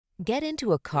Get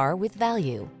into a car with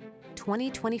value.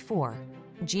 2024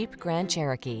 Jeep Grand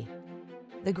Cherokee.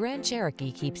 The Grand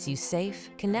Cherokee keeps you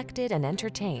safe, connected, and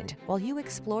entertained while you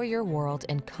explore your world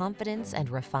in confidence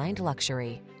and refined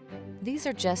luxury. These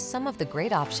are just some of the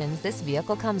great options this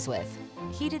vehicle comes with: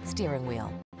 heated steering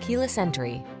wheel, keyless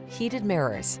entry, heated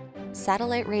mirrors,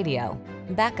 satellite radio,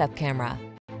 backup camera,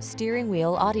 steering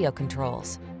wheel audio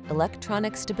controls,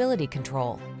 electronic stability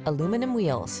control, aluminum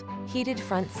wheels, heated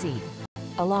front seat,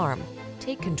 alarm.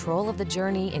 Take control of the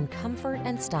journey in comfort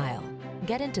and style.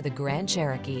 Get into the Grand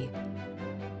Cherokee.